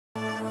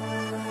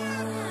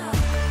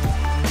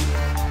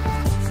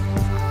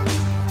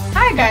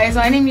guys,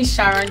 my name is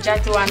Sharon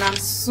Jatto and I'm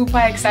super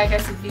excited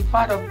to be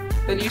part of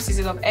the new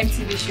season of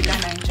MTV Shuga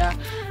Naija.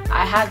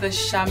 I had the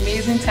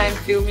amazing time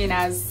filming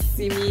as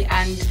Simi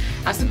and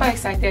I'm super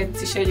excited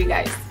to show you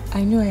guys.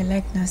 I know I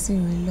like Nasir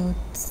a lot,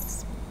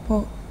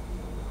 but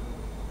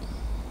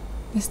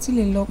there's still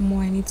a lot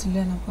more I need to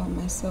learn about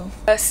myself.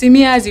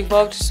 Simi has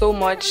evolved so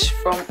much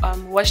from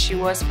what she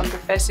was from the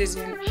first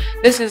season.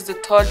 This is the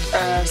third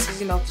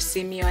season of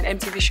Simi on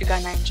MTV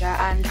Shuga Naija,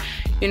 and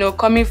you know,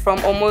 coming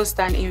from almost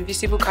an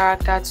invisible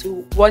character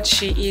to what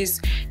she is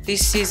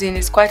this season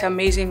is quite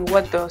amazing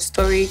what the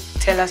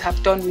storytellers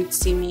have done with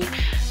Simi,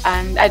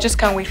 and I just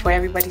can't wait for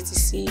everybody to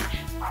see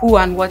who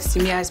and what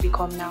Simi has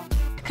become now.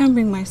 I can't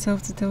bring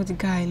myself to tell the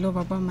guy I love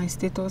about my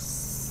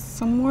status.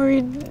 I'm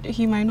worried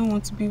he might not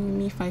want to be with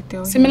me if I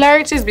tell him.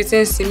 Similarities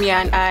between Simi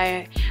and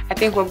I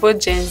think we're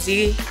both Gen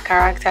Z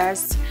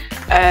characters,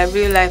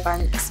 real life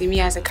and Simi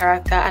as a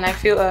character, and I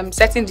feel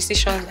certain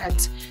decisions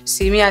that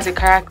Simi as a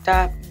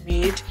character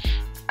made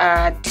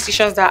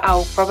decisions that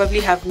I'll probably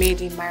have made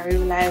in my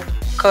real life,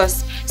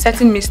 because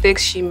certain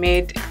mistakes she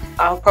made,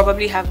 I'll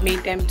probably have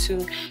made them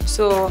too.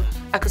 So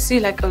I could see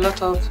like a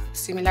lot of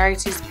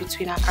similarities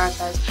between our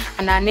characters,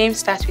 and our name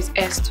starts with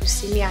S to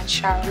Simi and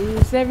Sharon.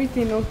 Is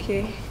everything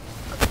okay?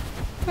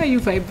 Why are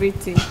you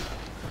vibrating?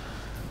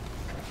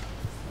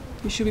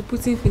 You should be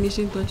putting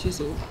finishing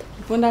touches on.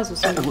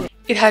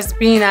 It has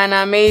been an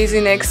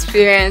amazing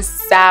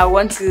experience that I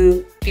want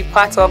to be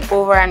part of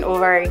over and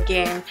over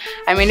again.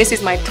 I mean, this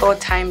is my third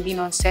time being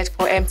on set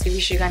for MTV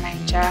Shuga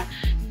Naija,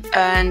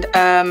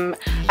 and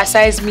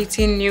aside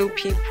meeting new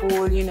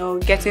people, you know,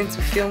 getting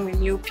to film with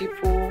new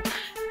people,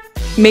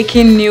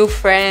 making new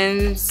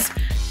friends.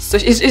 So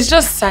it's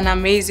just an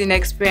amazing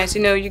experience.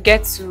 You know, you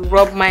get to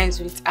rub minds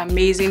with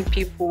amazing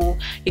people.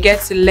 You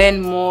get to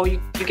learn more. You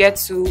get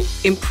to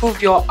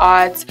improve your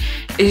art.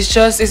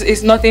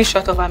 It's nothing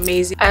short of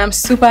amazing. And I'm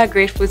super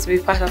grateful to be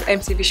part of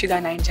MTV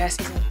Shuga Naija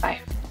Season 5.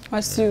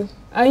 Asu,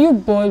 are you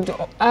bored?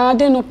 Are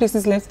there no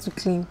places left to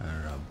clean?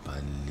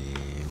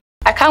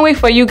 I can't wait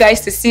for you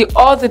guys to see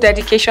all the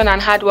dedication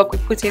and hard work we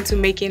put into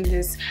making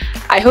this.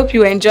 I hope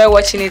you enjoy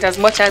watching it as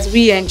much as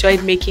we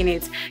enjoyed making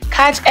it.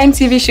 Catch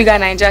MTV Shuga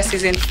Naija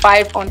Season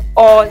 5 on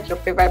all your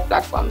favorite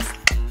platforms.